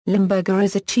Limburger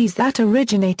is a cheese that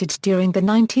originated during the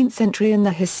 19th century in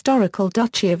the historical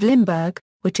Duchy of Limburg,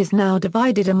 which is now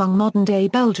divided among modern-day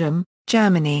Belgium,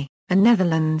 Germany, and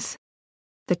Netherlands.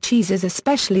 The cheese is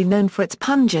especially known for its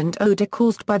pungent odor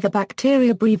caused by the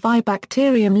bacteria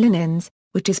Brevibacterium linens,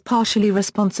 which is partially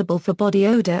responsible for body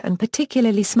odor and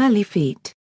particularly smelly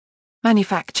feet.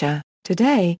 Manufacture: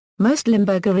 today, most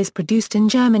Limburger is produced in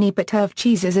Germany, but Herve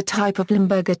cheese is a type of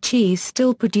Limburger cheese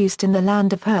still produced in the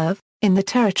land of Herve, in the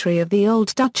territory of the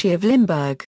old Duchy of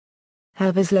Limburg.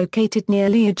 Herve is located near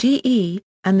Liège,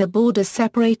 and the borders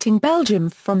separating Belgium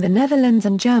from the Netherlands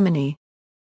and Germany.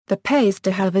 The Pays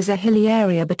de Herve is a hilly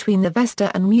area between the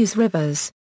Vester and Meuse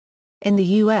rivers. In the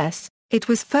U.S., it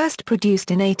was first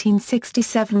produced in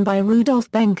 1867 by Rudolf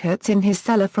Benkertz in his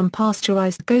cellar from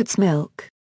pasteurized goat's milk.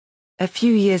 A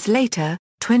few years later,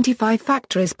 25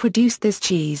 factories produced this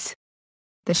cheese.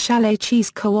 The Chalet Cheese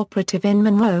Cooperative in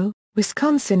Monroe,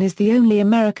 Wisconsin is the only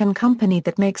American company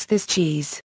that makes this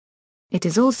cheese. It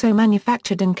is also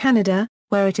manufactured in Canada,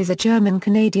 where it is a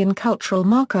German-Canadian cultural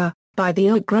marker, by the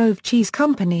Oak Grove Cheese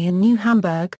Company in New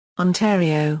Hamburg,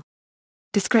 Ontario.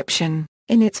 Description: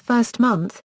 in its first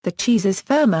month, the cheese is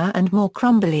firmer and more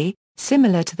crumbly,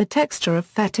 similar to the texture of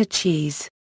feta cheese.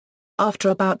 After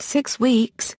about 6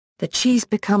 weeks, the cheese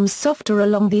becomes softer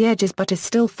along the edges but is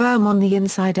still firm on the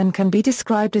inside and can be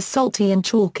described as salty and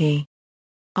chalky.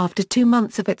 After 2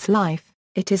 months of its life,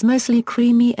 it is mostly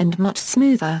creamy and much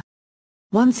smoother.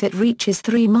 Once it reaches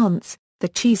 3 months, the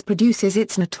cheese produces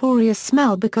its notorious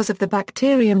smell because of the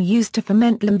bacterium used to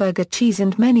ferment Limburger cheese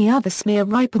and many other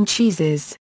smear-ripened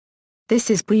cheeses. This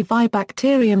is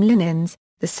Brevibacterium linens,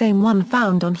 the same one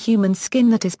found on human skin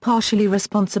that is partially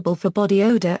responsible for body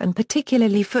odor and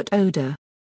particularly foot odor.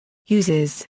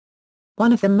 Uses: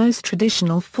 one of the most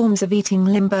traditional forms of eating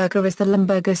Limburger is the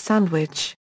Limburger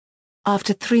sandwich.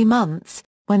 After 3 months,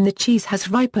 when the cheese has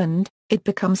ripened, it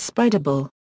becomes spreadable.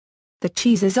 The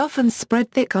cheese is often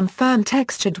spread thick on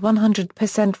firm-textured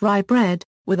 100% rye bread,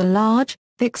 with a large,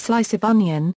 thick slice of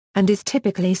onion, and is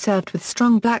typically served with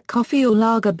strong black coffee or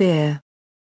lager beer.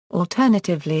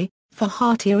 Alternatively, for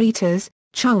heartier eaters,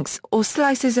 chunks or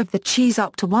slices of the cheese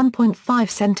up to 1.5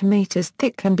 centimeters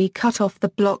thick can be cut off the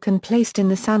block and placed in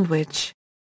the sandwich.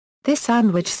 This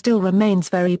sandwich still remains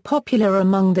very popular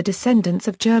among the descendants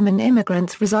of German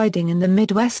immigrants residing in the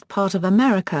Midwest part of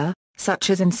America,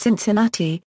 such as in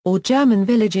Cincinnati, or German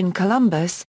Village in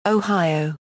Columbus,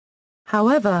 Ohio.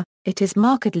 However, it is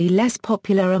markedly less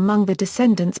popular among the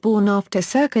descendants born after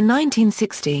circa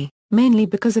 1960, mainly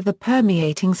because of the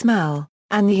permeating smell,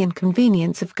 and the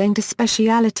inconvenience of going to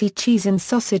specialty cheese and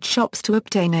sausage shops to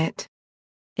obtain it.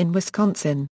 In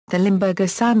Wisconsin, the Limburger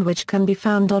sandwich can be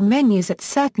found on menus at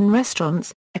certain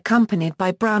restaurants, accompanied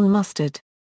by brown mustard.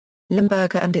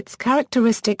 Limburger and its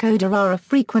characteristic odor are a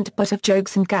frequent butt of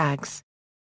jokes and gags.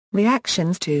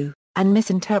 Reactions to, and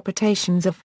misinterpretations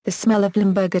of, the smell of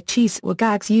Limburger cheese were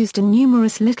gags used in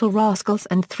numerous Little Rascals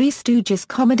and Three Stooges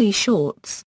comedy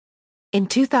shorts. In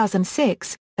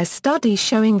 2006, a study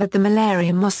showing that the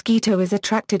malaria mosquito is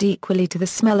attracted equally to the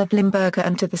smell of Limburger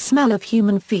and to the smell of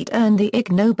human feet earned the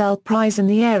Ig Nobel Prize in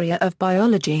the area of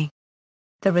biology.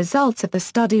 The results of the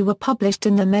study were published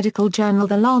in the medical journal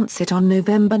The Lancet on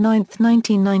November 9,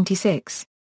 1996.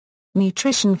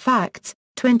 Nutrition facts: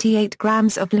 28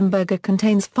 grams of Limburger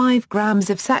contains 5 grams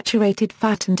of saturated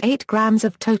fat and 8 grams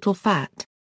of total fat.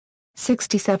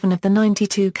 67 of the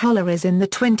 92 calories in the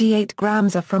 28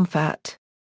 grams are from fat.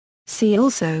 See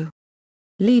also: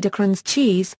 Liederkranz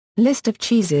cheese, List of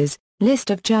cheeses, List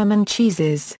of German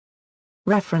cheeses.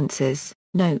 References,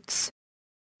 Notes.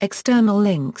 External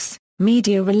links,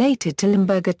 media related to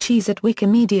Limburger cheese at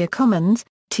Wikimedia Commons,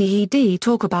 TED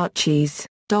Talk about cheese,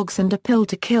 dogs and a pill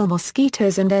to kill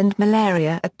mosquitoes and end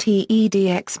malaria at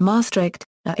TEDx Maastricht,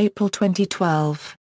 April 2012.